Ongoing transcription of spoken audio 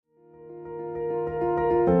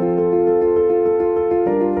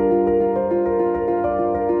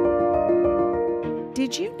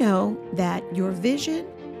Did you know that your vision,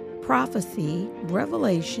 prophecy,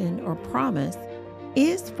 revelation, or promise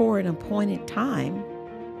is for an appointed time,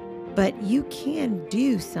 but you can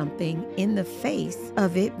do something in the face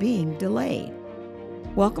of it being delayed?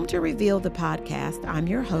 Welcome to Reveal the Podcast. I'm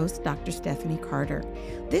your host, Dr. Stephanie Carter.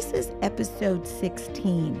 This is episode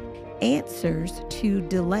 16, Answers to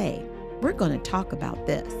Delay. We're going to talk about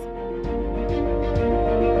this.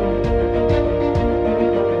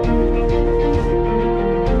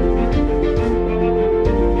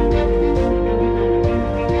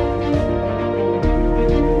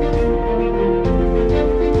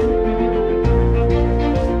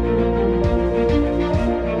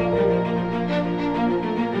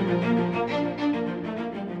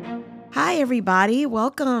 Hi, everybody.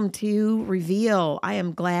 Welcome to Reveal. I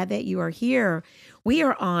am glad that you are here. We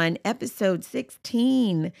are on episode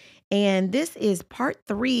 16, and this is part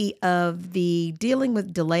 3 of the Dealing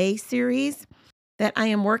with Delay series that I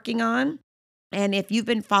am working on. And if you've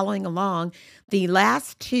been following along, the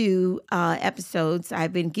last 2 episodes,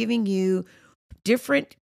 I've been giving you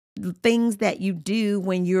different things that you do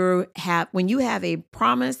when you have a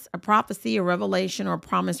promise, a prophecy, a revelation, or a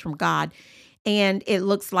promise from God, and it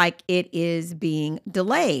looks like it is being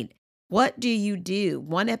delayed. What do you do?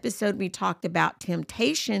 One episode we talked about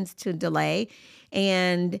temptations to delay,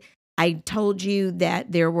 and I told you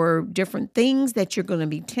that there were different things that you're going to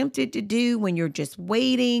be tempted to do when you're just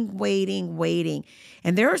waiting.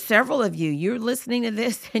 And there are several of you, you're listening to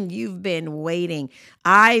this and you've been waiting.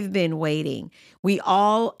 I've been waiting. We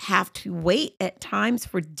all have to wait at times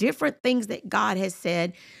for different things that God has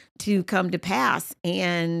said to come to pass,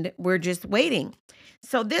 and we're just waiting.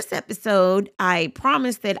 So this episode, I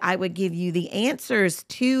promised that I would give you the answers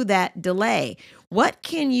to that delay. What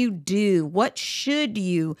can you do? What should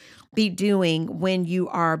you be doing when you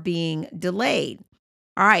are being delayed?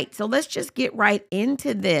 All right, so let's just get right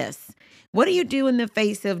into this. What do you do in the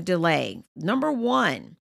face of delay? Number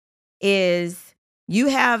 1 is you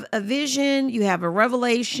have a vision, you have a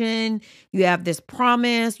revelation, you have this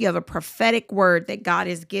promise, you have a prophetic word that God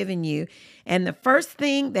has given you. And the first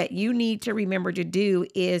thing that you need to remember to do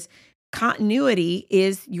is continuity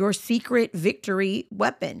is your secret victory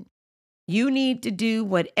weapon. You need to do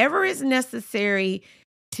whatever is necessary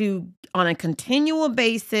on a continual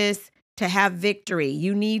basis, to have victory.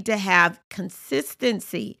 You need to have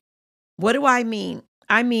consistency. What do I mean?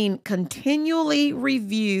 I mean, continually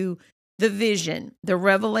review the vision, the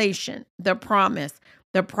revelation, the promise,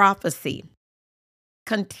 the prophecy.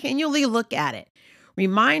 Continually look at it.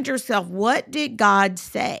 Remind yourself, what did God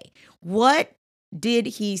say? What did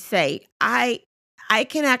he say? I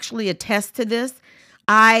can actually attest to this.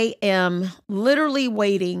 I am literally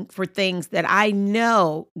waiting for things that I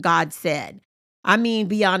know God said. I mean,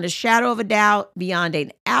 beyond a shadow of a doubt, beyond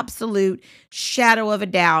an absolute shadow of a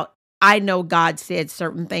doubt, I know God said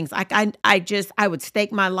certain things. Like I would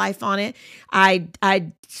stake my life on it.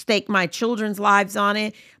 I'd stake my children's lives on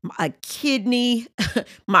it, a kidney,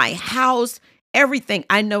 my house, everything.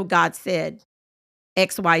 I know God said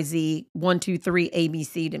XYZ, 1, 2, 3,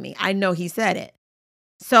 ABC to me. I know he said it.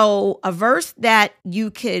 So a verse that you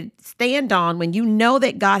could stand on when you know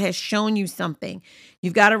that God has shown you something,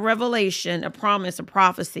 you've got a revelation, a promise, a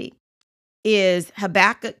prophecy, is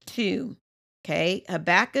Habakkuk 2. Okay,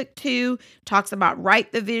 Habakkuk 2 talks about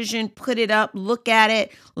write the vision, put it up, look at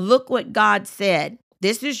it, look what God said.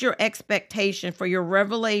 This is your expectation for your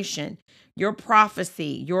revelation, your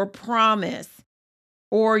prophecy, your promise,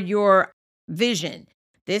 or your vision.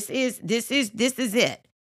 This is it.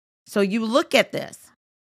 So you look at this.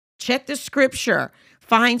 Check the scripture,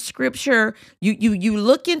 find scripture. You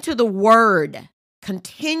look into the word,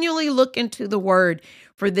 continually look into the word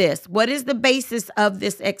for this. What is the basis of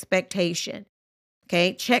this expectation?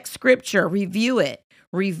 Okay, check scripture, review it.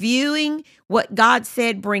 Reviewing what God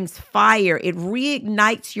said brings fire. It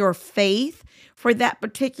reignites your faith for that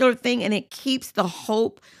particular thing, and it keeps the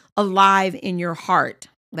hope alive in your heart.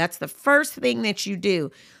 That's the first thing that you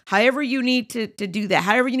do. However you need to do that,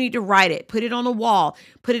 however you need to write it, put it on a wall,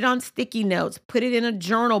 put it on sticky notes, put it in a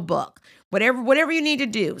journal book, whatever you need to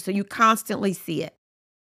do so you constantly see it.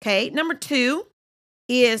 Okay, number 2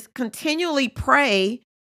 is continually pray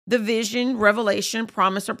the vision, revelation,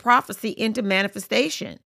 promise, or prophecy into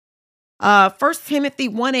manifestation. 1 Timothy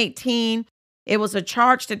 1:18, it was a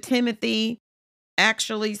charge to Timothy,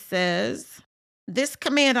 actually says, this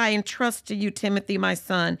command I entrust to you, Timothy, my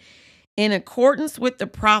son, in accordance with the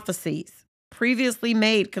prophecies previously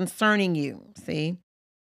made concerning you, see,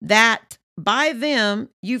 that by them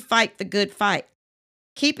you fight the good fight,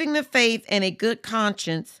 keeping the faith and a good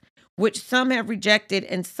conscience which some have rejected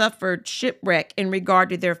and suffered shipwreck in regard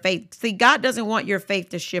to their faith. See, God doesn't want your faith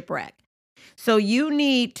to shipwreck. So you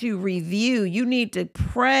need to review, you need to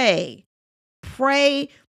pray. Pray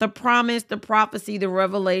the promise, the prophecy, the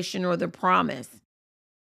revelation, or the promise.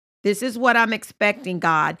 This is what I'm expecting,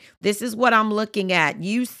 God. This is what I'm looking at.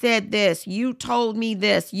 You said this. You told me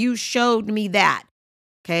this. You showed me that.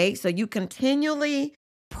 Okay, so you continually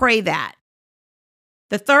pray that.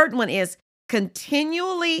 The third one is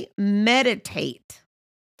continually meditate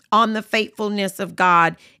on the faithfulness of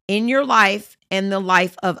God in your life and the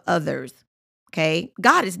life of others. Okay,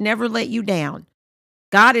 God has never let you down.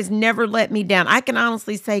 God has never let me down. I can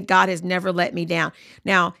honestly say God has never let me down.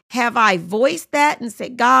 Now, have I voiced that and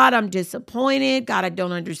said, God, I'm disappointed. God, I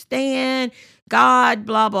don't understand. God,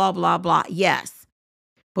 blah, blah, blah, blah. Yes.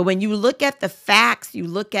 But when you look at the facts, you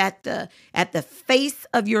look at the face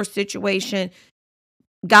of your situation,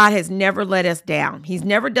 God has never let us down. He's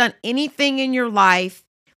never done anything in your life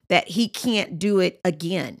that he can't do it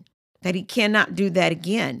again, that he cannot do that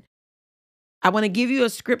again. I want to give you a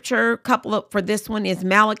scripture for this one is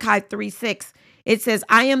Malachi 3:6. It says,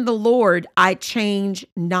 I am the Lord, I change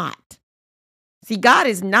not. See, God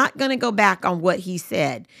is not going to go back on what he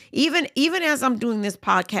said. Even as I'm doing this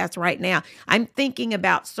podcast right now, I'm thinking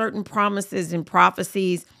about certain promises and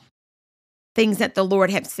prophecies, things that the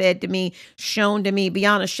Lord have said to me, shown to me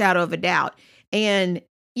beyond a shadow of a doubt. And,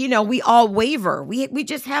 we all waver. We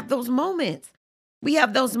just have those moments. We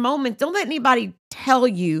have those moments. Don't let anybody tell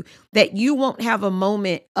you that you won't have a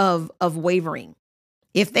moment of wavering.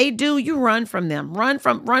 If they do, you run from them. Run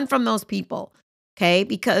from those people. Okay?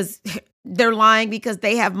 Because they're lying, because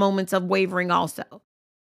they have moments of wavering also.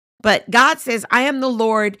 But God says, I am the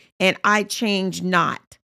Lord and I change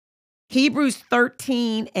not. Hebrews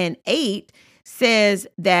 13:8 says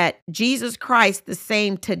that Jesus Christ the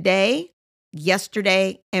same today,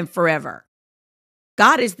 yesterday, and forever.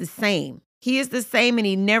 God is the same. He is the same and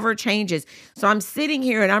he never changes. So I'm sitting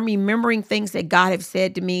here and I'm remembering things that God have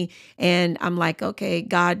said to me. And I'm like, okay,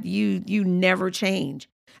 God, you never change.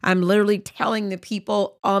 I'm literally telling the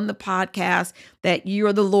people on the podcast that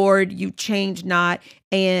you're the Lord, you change not,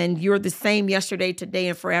 and you're the same yesterday, today,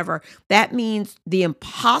 and forever. That means the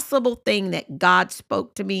impossible thing that God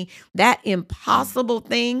spoke to me, that impossible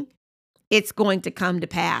thing, it's going to come to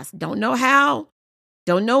pass. Don't know how,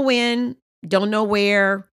 don't know when, don't know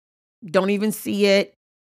where, don't even see it,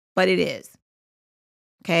 but it is.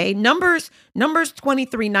 Okay. Numbers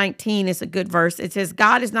 23:19 is a good verse. It says,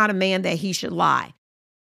 God is not a man that he should lie.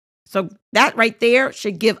 So that right there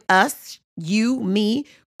should give us, you, me,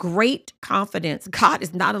 great confidence. God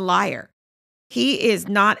is not a liar. He is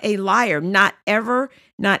not a liar. Not ever,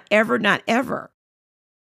 not ever, not ever.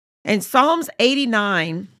 And Psalms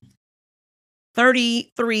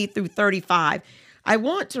 89:33-35. I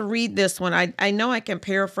want to read this one. I know I can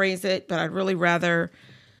paraphrase it, but I'd really rather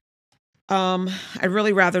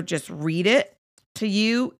just read it to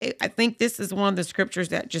you. I think this is one of the scriptures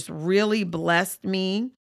that just really blessed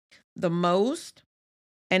me the most.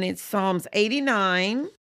 And it's Psalms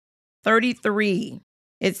 89:33.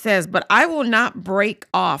 It says, but I will not break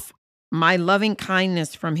off my loving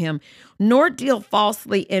kindness from him, nor deal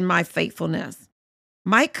falsely in my faithfulness.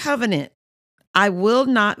 My covenant I will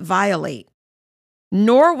not violate,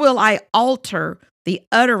 nor will I alter the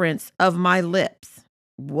utterance of my lips.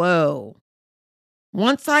 Whoa.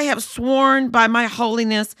 Once I have sworn by my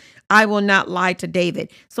holiness, I will not lie to David.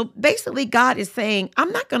 So basically, God is saying,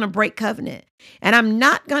 I'm not going to break covenant, and I'm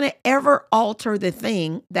not going to ever alter the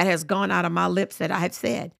thing that has gone out of my lips that I have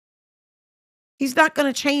said. He's not going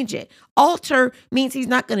to change it. Alter means he's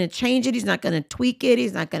not going to change it. He's not going to tweak it.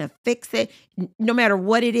 He's not going to fix it, no matter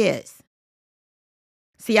what it is.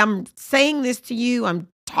 See, I'm saying this to you. I'm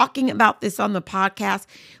talking about this on the podcast,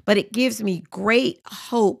 but it gives me great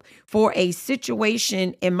hope for a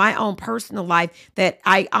situation in my own personal life that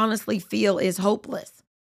I honestly feel is hopeless.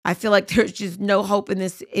 I feel like there's just no hope in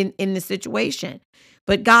this situation.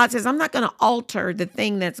 But God says, I'm not going to alter the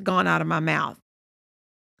thing that's gone out of my mouth.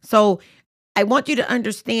 So I want you to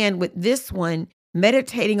understand with this one,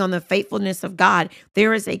 meditating on the faithfulness of God,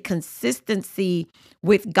 there is a consistency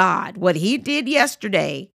with God. What he did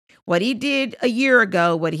yesterday, what he did a year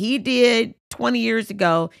ago, what he did 20 years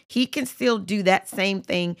ago, he can still do that same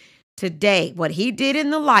thing today. What he did in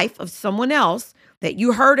the life of someone else that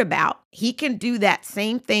you heard about, he can do that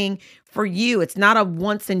same thing for you. It's not a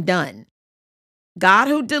once and done. God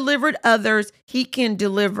who delivered others, he can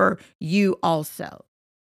deliver you also.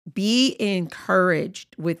 Be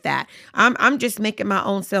encouraged with that. I'm just making my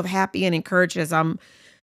own self happy and encouraged as I'm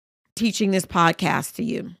teaching this podcast to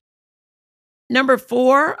you. Number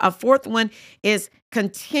four, a fourth one is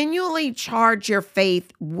continually charge your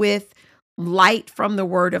faith with light from the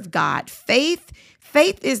word of God. Faith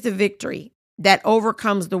is the victory that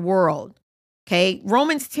overcomes the world. Okay.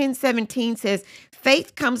 Romans 10:17 says,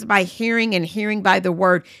 faith comes by hearing and hearing by the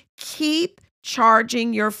word. Keep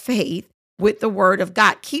charging your faith with the word of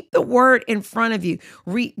God. Keep the word in front of you.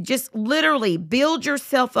 Just literally build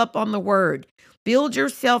yourself up on the word. Build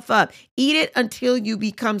yourself up. Eat it until you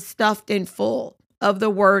become stuffed and full of the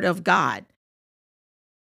word of God.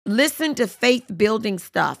 Listen to faith building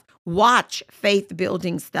stuff. Watch faith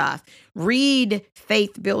building stuff. Read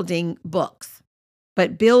faith building books,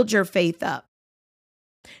 but build your faith up.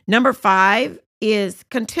 Number 5 is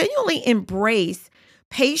continually embrace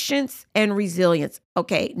patience and resilience.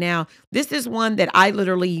 Okay, now this is one that I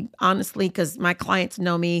literally, honestly, because my clients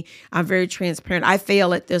know me, I'm very transparent. I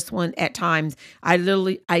fail at this one at times. I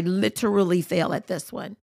literally fail at this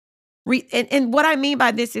one. And what I mean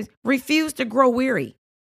by this is refuse to grow weary.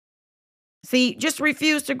 See, just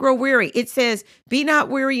refuse to grow weary. It says, be not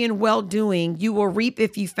weary in well-doing. You will reap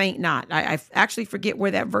if you faint not. I actually forget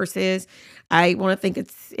where that verse is. I want to think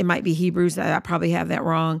it might be Hebrews. I probably have that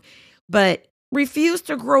wrong. But refuse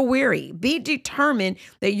to grow weary. Be determined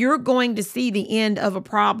that you're going to see the end of a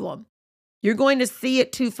problem. You're going to see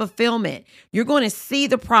it to fulfillment. You're going to see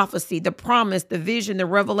the prophecy, the promise, the vision, the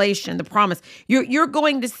revelation, the promise. You're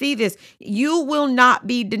going to see this. You will not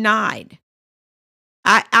be denied.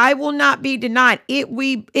 I will not be denied. It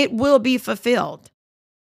will be fulfilled.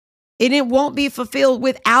 And it won't be fulfilled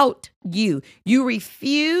without you. You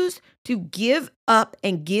refuse to give up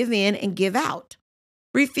and give in and give out.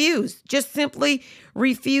 Refuse. Just simply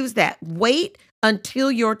refuse that. Wait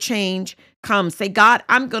until your change comes. Say, God,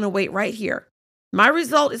 I'm going to wait right here. My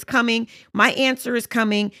result is coming. My answer is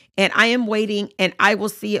coming, and I am waiting, and I will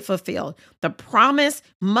see it fulfilled. The promise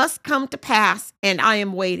must come to pass, and I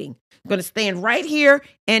am waiting. I'm going to stand right here,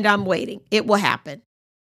 and I'm waiting. It will happen.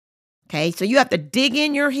 Okay, so you have to dig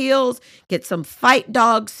in your heels, get some fight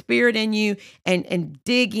dog spirit in you, and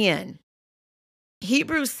dig in.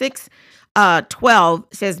 Hebrews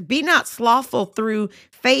 6:12 says, be not slothful, through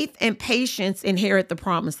faith and patience inherit the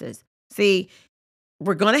promises. See,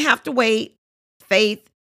 we're going to have to wait, faith,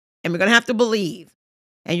 and we're going to have to believe,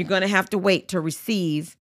 and you're going to have to wait to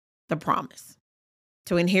receive the promise,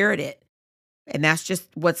 to inherit it. And that's just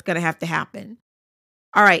what's going to have to happen.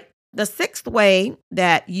 All right. The 6th way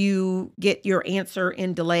that you get your answer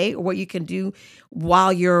in delay, or what you can do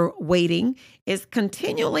while you're waiting, is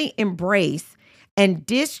continually embrace and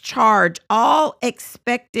discharge all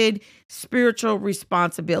expected spiritual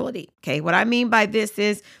responsibility. Okay, what I mean by this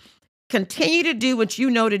is continue to do what you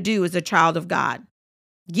know to do as a child of God.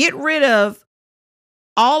 Get rid of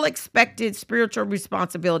all expected spiritual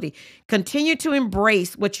responsibility. Continue to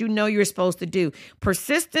embrace what you know you're supposed to do.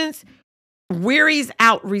 Persistence wearies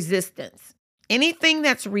out resistance. Anything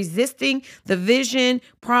that's resisting the vision,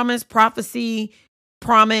 promise, prophecy,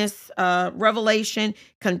 revelation,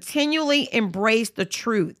 continually embrace the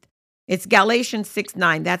truth. It's Galatians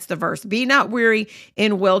 6:9. That's the verse. Be not weary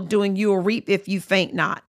in well-doing. You will reap if you faint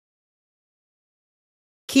not.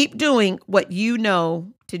 Keep doing what you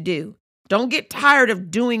know to do. Don't get tired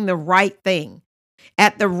of doing the right thing.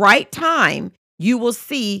 At the right time, you will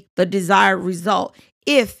see the desired result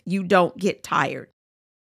if you don't get tired.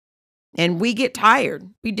 And we get tired.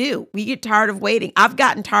 We do. We get tired of waiting. I've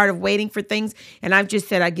gotten tired of waiting for things, and I've just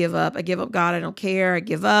said, I give up. I give up, God. I don't care. I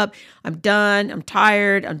give up. I'm done. I'm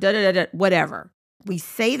tired. I'm da-da-da-da, whatever. We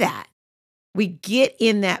say that. We get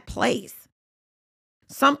in that place.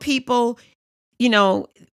 Some people,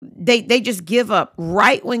 they just give up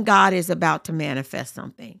right when God is about to manifest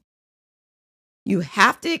something. You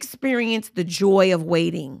have to experience the joy of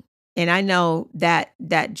waiting. And I know that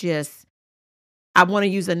just, I want to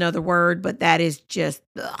use another word, but that is just,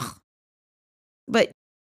 ugh. But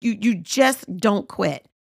you just don't quit.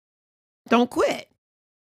 Don't quit.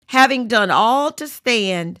 Having done all to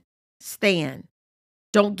stand, stand.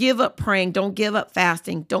 Don't give up praying. Don't give up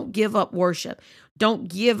fasting. Don't give up worship. Don't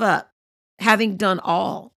give up. Having done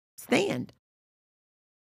all, stand.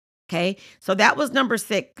 Okay, so that was number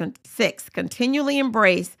 6. Continually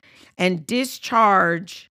embrace and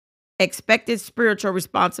discharge expected spiritual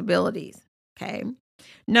responsibilities. Okay.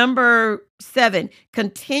 Number 7,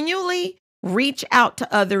 continually reach out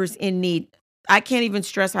to others in need. I can't even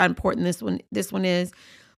stress how important this one is.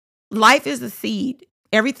 Life is a seed.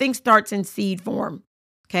 Everything starts in seed form.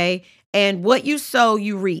 Okay. And what you sow,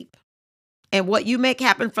 you reap. And what you make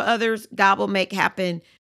happen for others, God will make happen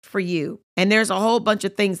for you. And there's a whole bunch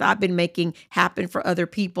of things I've been making happen for other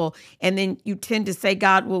people. And then you tend to say,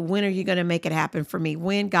 God, well, when are you going to make it happen for me?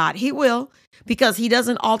 When, God? He will, because he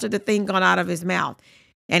doesn't alter the thing gone out of his mouth.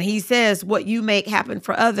 And he says, what you make happen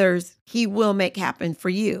for others, he will make happen for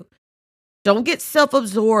you. Don't get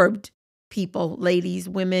self-absorbed, people, ladies,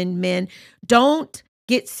 women, men. Don't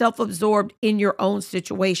get self-absorbed in your own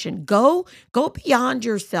situation. Go beyond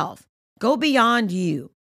yourself. Go beyond you.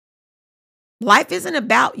 Life isn't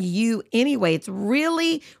about you anyway. It's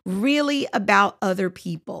really, really about other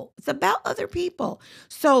people. It's about other people.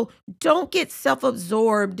 So don't get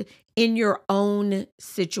self-absorbed in your own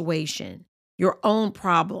situation, your own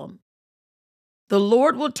problem. The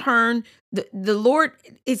Lord will turn, the Lord,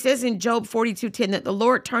 it says in Job 42:10 that the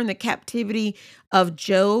Lord turned the captivity of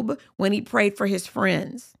Job when he prayed for his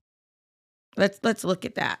friends. Let's look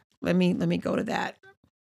at that. Let me go to that.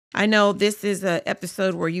 I know this is an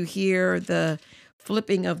episode where you hear the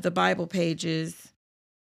flipping of the Bible pages.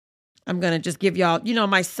 I'm going to just give y'all,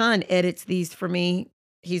 my son edits these for me.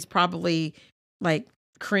 He's probably like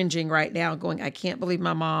cringing right now going, I can't believe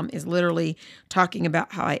my mom is literally talking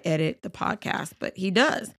about how I edit the podcast, but he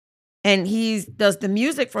does. And he does the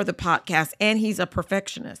music for the podcast, and he's a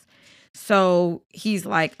perfectionist. So he's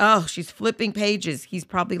like, oh, she's flipping pages. He's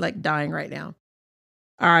probably like dying right now.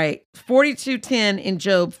 All right, 42:10 in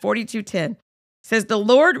Job, 42:10 says, the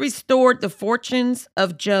Lord restored the fortunes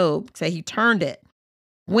of Job. So he turned it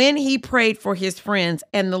when he prayed for his friends,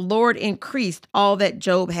 and the Lord increased all that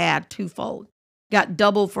Job had twofold, got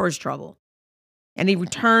double for his trouble. And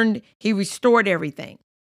he restored everything.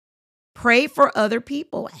 Pray for other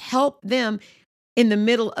people. Help them in the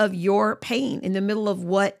middle of your pain, in the middle of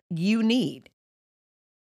what you need.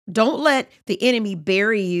 Don't let the enemy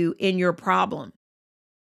bury you in your problem.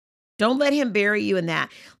 Don't let him bury you in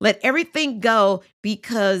that. Let everything go,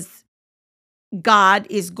 because God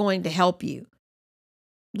is going to help you.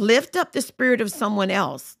 Lift up the spirit of someone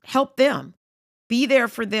else. Help them. Be there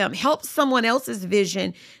for them. Help someone else's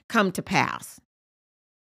vision come to pass.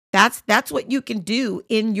 That's what you can do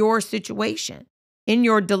in your situation, in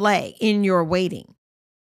your delay, in your waiting.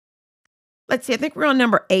 Let's see, I think we're on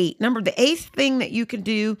number 8. The 8th thing that you can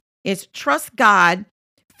do is trust God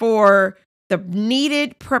for the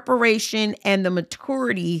needed preparation and the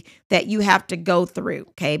maturity that you have to go through,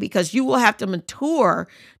 okay? Because you will have to mature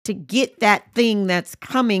to get that thing that's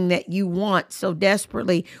coming that you want so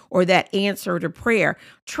desperately, or that answer to prayer.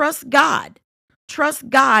 Trust God. Trust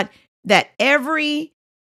God that every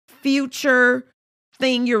future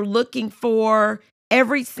thing you're looking for,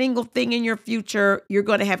 every single thing in your future, you're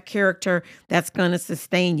going to have character that's going to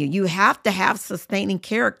sustain you. You have to have sustaining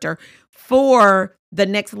character for the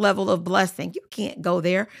next level of blessing. You can't go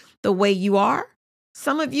there the way you are.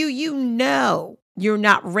 Some of you, you're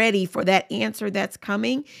not ready for that answer that's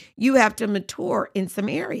coming. You have to mature in some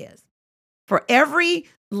areas. For every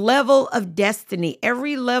level of destiny,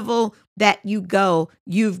 every level that you go,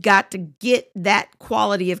 you've got to get that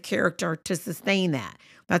quality of character to sustain that.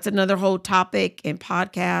 That's another whole topic in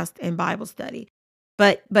podcast and Bible study.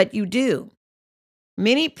 But you do.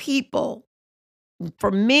 Many people,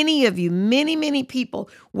 for many of you, many people,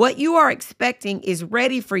 what you are expecting is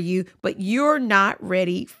ready for you, but you're not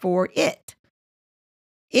ready for it.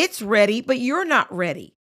 It's ready, but you're not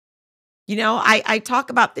ready. I talk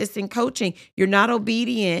about this in coaching. You're not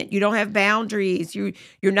obedient. You don't have boundaries. You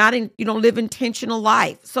don't live intentional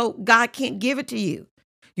life. So God can't give it to you.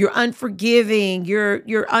 You're unforgiving.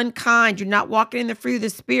 You're unkind. You're not walking in the fruit of the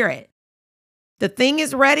Spirit. The thing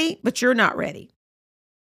is ready, but you're not ready.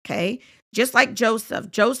 Okay? Just like Joseph.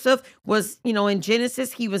 Joseph was, in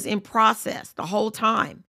Genesis, he was in process the whole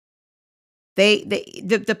time.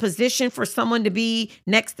 The position for someone to be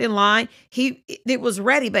next in line, it was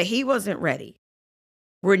ready, but he wasn't ready.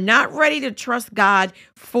 We're not ready to trust God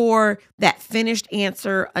for that finished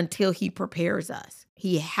answer until he prepares us.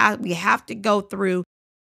 We have to go through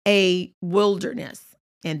a wilderness.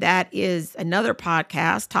 And that is another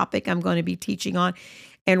podcast topic I'm going to be teaching on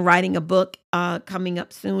and writing a book coming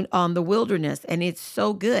up soon on the wilderness. And it's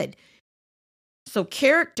so good. So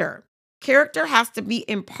character has to be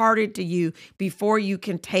imparted to you before you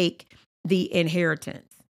can take the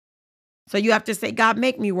inheritance. So you have to say, God,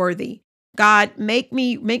 make me worthy. God, make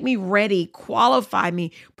me ready, qualify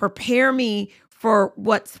me, prepare me for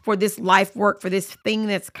this life work, for this thing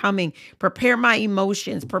that's coming. Prepare my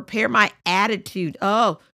emotions, prepare my attitude.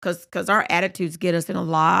 Oh, because our attitudes get us in a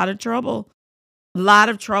lot of trouble. A lot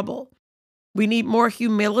of trouble. We need more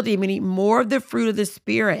humility. We need more of the fruit of the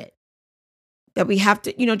Spirit that we have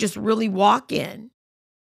to, just really walk in.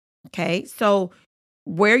 Okay. So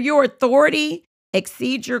where your authority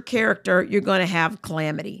exceeds your character, you're going to have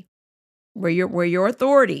calamity. where your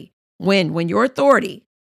authority, when your authority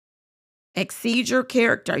exceeds your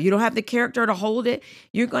character, you don't have the character to hold it,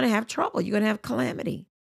 you're going to have trouble. You're going to have calamity.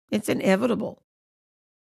 It's inevitable.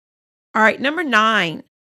 All right, number 9,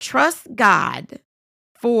 trust God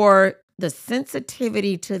for the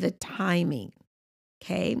sensitivity to the timing.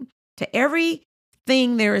 Okay? To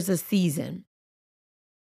everything there is a season.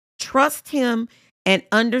 Trust him and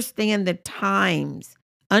understand the times.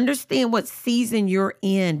 Understand what season you're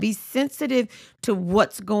in. Be sensitive to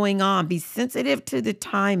what's going on. Be sensitive to the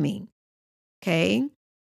timing. Okay?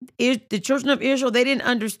 The children of Israel, they didn't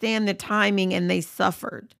understand the timing and they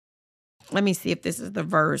suffered. Let me see if this is the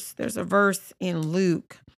verse. There's a verse in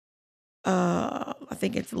Luke. I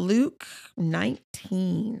think it's Luke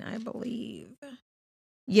 19, I believe.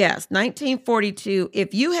 Yes, 1942.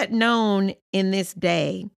 If you had known in this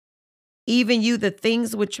day, even you, the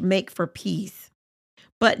things which make for peace,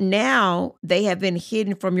 but now they have been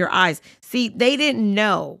hidden from your eyes. See, they didn't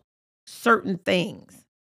know certain things.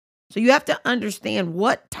 So you have to understand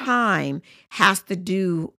what time has to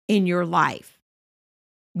do in your life.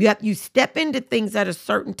 You step into things at a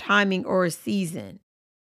certain timing or a season.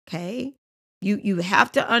 Okay? You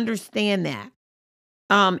have to understand that.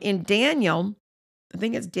 In Daniel, I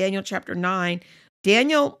think it's Daniel chapter 9,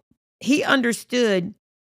 Daniel, he understood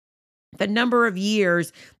the number of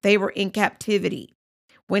years they were in captivity.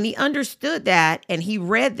 When he understood that and he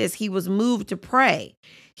read this, he was moved to pray.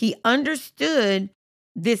 He understood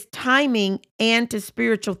this timing and to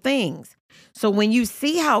spiritual things. So when you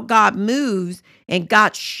see how God moves and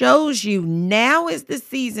God shows you now is the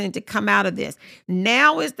season to come out of this,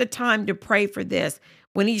 now is the time to pray for this.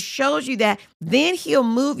 When he shows you that, then he'll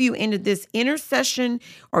move you into this intercession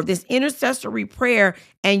or this intercessory prayer,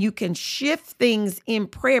 and you can shift things in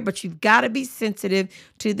prayer, but you've got to be sensitive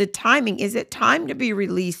to the timing. Is it time to be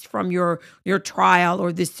released from your trial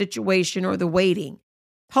or the situation or the waiting?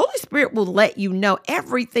 Holy Spirit will let you know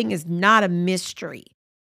everything is not a mystery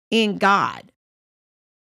in God.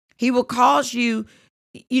 He will cause you,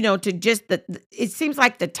 to just, it seems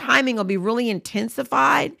like the timing will be really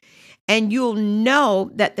intensified. And you'll know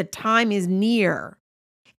that the time is near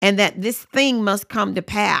and that this thing must come to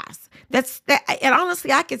pass. And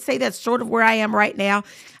honestly, I could say that's sort of where I am right now.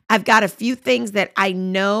 I've got a few things that I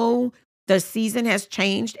know the season has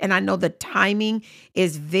changed and I know the timing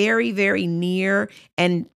is very, very near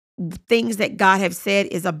and things that God have said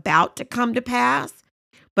is about to come to pass.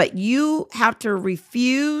 But you have to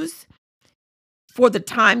refuse for the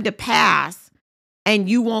time to pass. And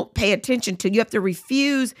you won't pay attention to. You have to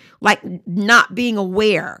refuse, like not being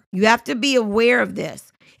aware. You have to be aware of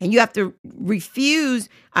this. And you have to refuse,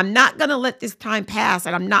 I'm not going to let this time pass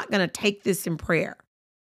and I'm not going to take this in prayer.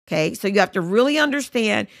 Okay? So you have to really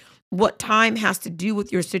understand what time has to do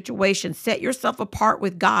with your situation. Set yourself apart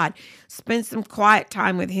with God. Spend some quiet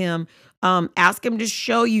time with him. Ask him to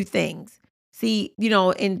show you things. See,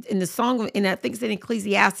 in the song, and I think it's in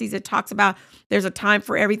Ecclesiastes, it talks about there's a time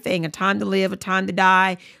for everything, a time to live, a time to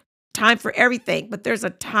die, time for everything. But there's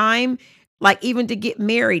a time, like even to get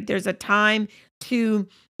married, there's a time to,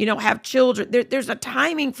 have children. There's a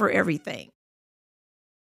timing for everything.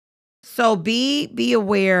 So be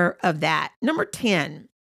aware of that. Number 10,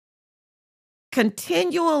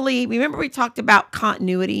 continually, remember we talked about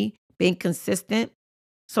continuity, being consistent.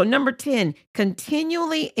 So number 10,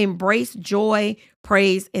 continually embrace joy,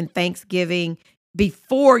 praise, and thanksgiving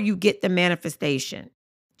before you get the manifestation.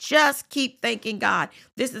 Just keep thanking God.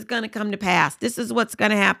 This is going to come to pass. This is what's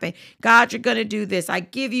going to happen. God, you're going to do this. I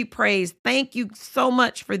give you praise. Thank you so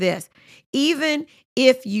much for this. Even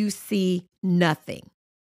if you see nothing,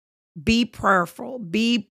 be prayerful,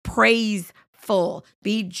 be praiseful,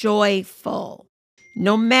 be joyful.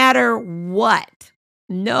 No matter what,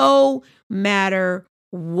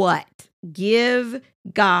 give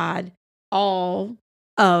God all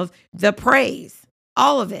of the praise,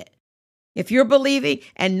 all of it. If you're believing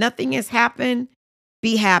and nothing has happened,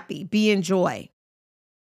 be happy, be in joy.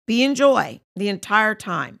 Be in joy the entire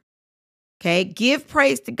time. Okay? Give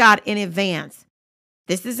praise to God in advance.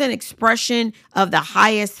 This is an expression of the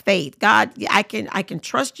highest faith. God, I can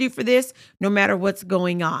trust you for this no matter what's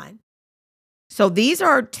going on. So these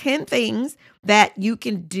are 10 things that you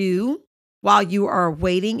can do while you are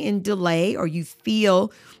waiting in delay or you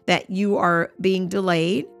feel that you are being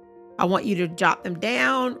delayed. I want you to jot them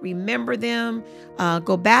down, remember them,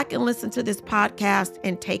 go back and listen to this podcast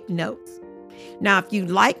and take notes. Now, if you'd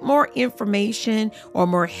like more information or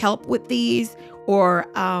more help with these or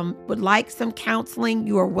would like some counseling,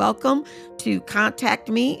 you are welcome to contact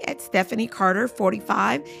me at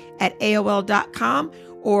StephanieCarter45 at AOL.com,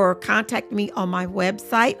 or contact me on my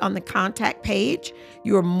website on the contact page,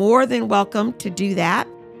 you are more than welcome to do that.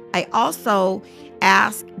 I also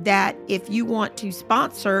ask that if you want to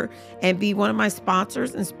sponsor and be one of my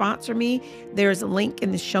sponsors and sponsor me, there's a link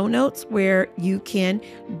in the show notes where you can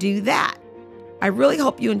do that. I really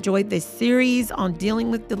hope you enjoyed this series on dealing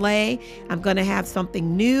with delay. I'm going to have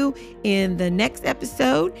something new in the next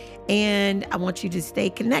episode, and I want you to stay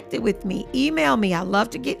connected with me. Email me. I love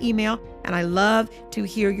to get email, and I love to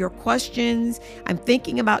hear your questions. I'm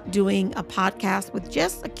thinking about doing a podcast with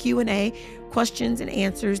just a Q&A, questions and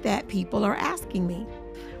answers that people are asking me.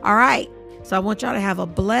 All right. So I want y'all to have a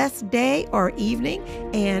blessed day or evening,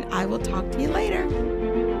 and I will talk to you later.